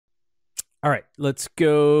All right, let's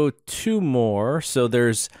go two more. So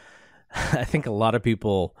there's, I think a lot of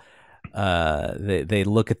people, they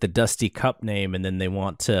look at the Dusty Cup name and then they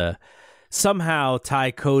want to somehow tie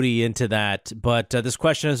Cody into that. But this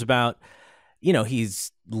question is about,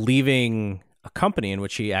 he's leaving a company in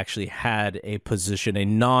which he actually had a position, a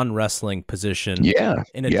non-wrestling position Yeah,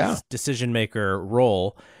 in a yeah. decision maker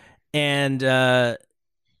role. And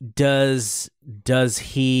does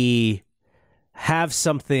he have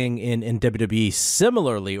something in WWE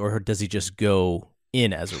similarly, or does he just go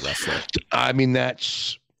in as a wrestler? I mean,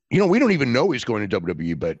 that's, we don't even know he's going to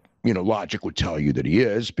WWE, but, logic would tell you that he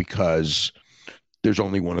is because there's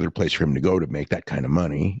only one other place for him to go to make that kind of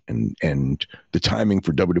money. And the timing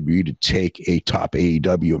for WWE to take a top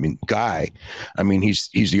AEW, guy,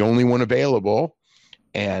 he's the only one available.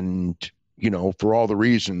 And, for all the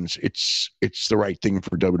reasons, it's the right thing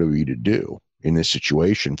for WWE to do in this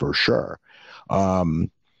situation for sure.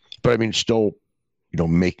 But still,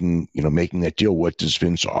 making that deal. What does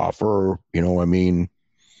Vince offer?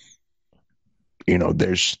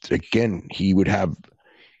 There's, again, he would have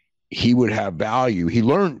value. He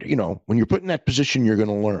learned, when you're put in that position, you're going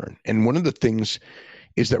to learn. And one of the things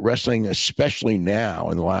is that wrestling, especially now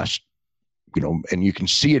in the last, and you can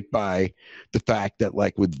see it by the fact that,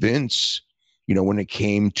 like with Vince, when it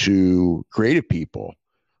came to creative people,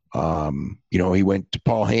 he went to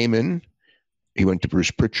Paul Heyman, he went to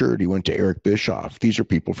Bruce Pritchard, he went to Eric Bischoff. These are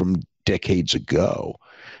people from decades ago.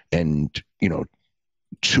 And,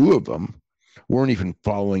 two of them weren't even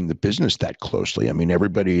following the business that closely.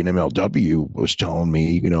 Everybody in MLW was telling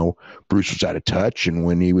me, Bruce was out of touch. And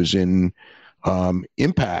when he was in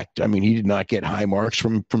Impact, he did not get high marks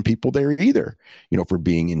from people there either, for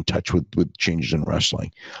being in touch with changes in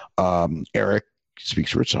wrestling. Eric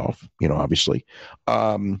speaks for itself, obviously.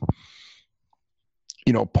 Paul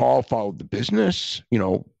followed the business,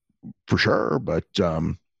 for sure. But,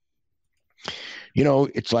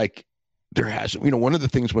 it's like there hasn't, one of the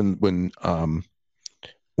things when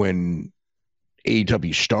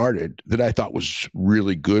AEW started that I thought was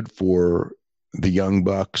really good for the Young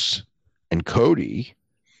Bucks and Cody,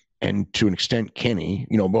 and to an extent Kenny,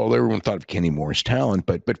 well, everyone thought of Kenny more as talent,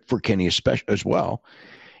 but for Kenny especially as well,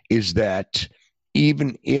 is that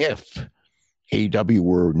even if AEW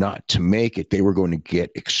were not to make it, they were going to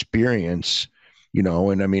get experience,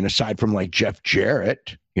 and aside from like Jeff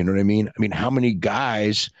Jarrett, how many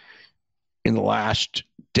guys in the last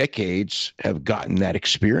decades have gotten that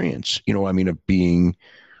experience, of being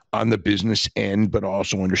on the business end, but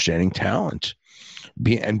also understanding talent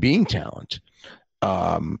and being talent.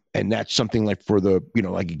 And that's something like for the,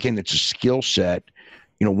 again, it's a skill set.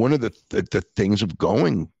 One of the things of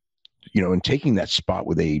going, and taking that spot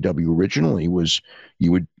with AEW originally was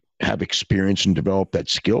you would have experience and develop that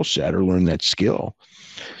skill set or learn that skill.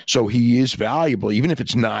 So he is valuable, even if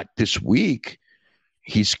it's not this week.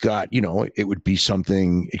 He's got, it could be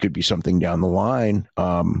something down the line.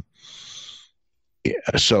 But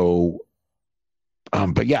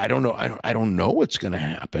yeah, I don't know. I don't know what's going to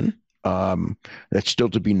happen. That's still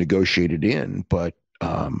to be negotiated in, but,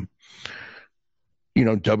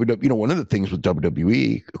 WWE, one of the things with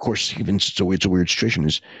WWE, of course, even so, it's a weird situation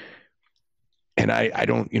is, and I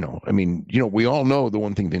don't, we all know the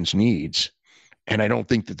one thing Vince needs. And I don't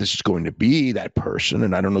think that this is going to be that person.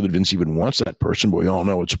 And I don't know that Vince even wants that person, but we all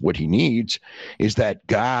know it's what he needs is that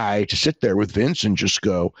guy to sit there with Vince and just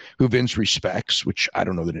go, who Vince respects, which I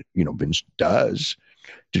don't know that Vince does,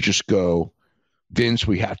 to just go, Vince,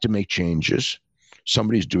 we have to make changes.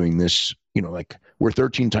 Somebody's doing this, like we're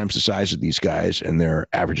 13 times the size of these guys and their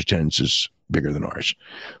average attendance is bigger than ours.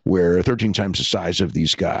 We're 13 times the size of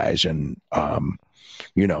these guys. And,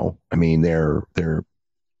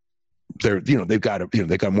 they've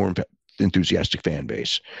got more enthusiastic fan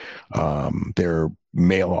base. Their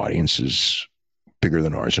male audience is bigger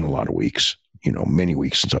than ours in a lot of weeks, many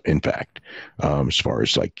weeks, in fact, as far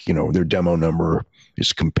as like, their demo number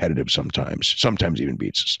is competitive sometimes even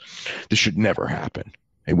beats us. This should never happen.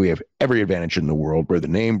 And we have every advantage in the world. We're the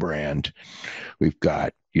name brand. We've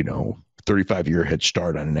got, 35-year head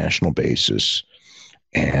start on a national basis.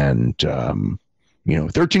 And, 13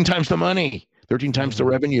 times the money, 13 times the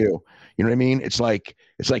revenue. You know what I mean? It's like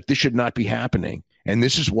this should not be happening. And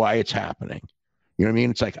this is why it's happening. You know what I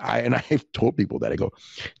mean? It's like I've told people that I go,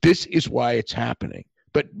 this is why it's happening.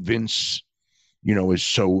 But Vince, is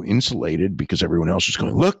so insulated because everyone else is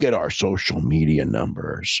going, look at our social media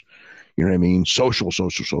numbers. You know what I mean? Social.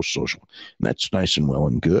 And that's nice and well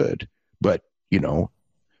and good. But, it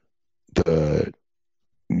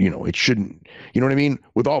shouldn't, you know what I mean?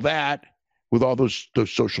 With all that, with all those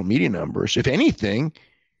social media numbers, if anything,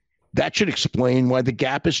 that should explain why the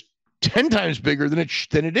gap is 10 times bigger than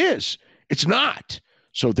it is. It's not.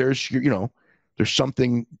 So there's there's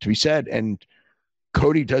something to be said, and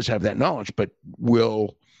Cody does have that knowledge, but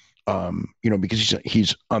will because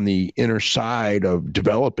he's on the inner side of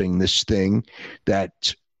developing this thing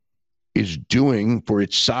that is doing for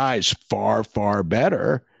its size far, far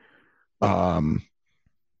better. And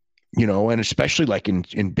especially like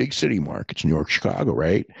in big city markets, New York, Chicago,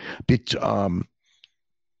 right?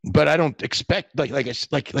 But I don't expect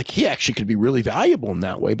like he actually could be really valuable in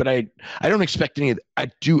that way. But I don't expect any of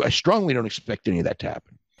that. I strongly don't expect any of that to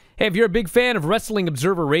happen. Hey, if you're a big fan of Wrestling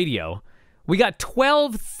Observer Radio, we got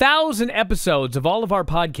 12,000 episodes of all of our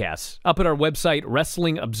podcasts up at our website,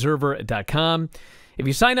 WrestlingObserver.com. If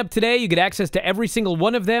you sign up today, you get access to every single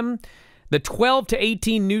one of them. The 12 to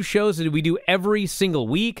 18 new shows that we do every single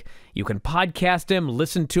week. You can podcast them,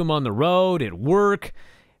 listen to them on the road, at work,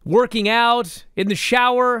 working out, in the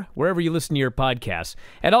shower, wherever you listen to your podcasts.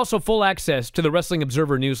 And also full access to the Wrestling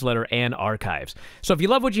Observer newsletter and archives. So if you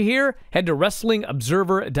love what you hear, head to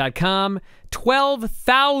WrestlingObserver.com.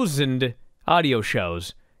 12,000 audio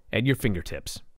shows at your fingertips.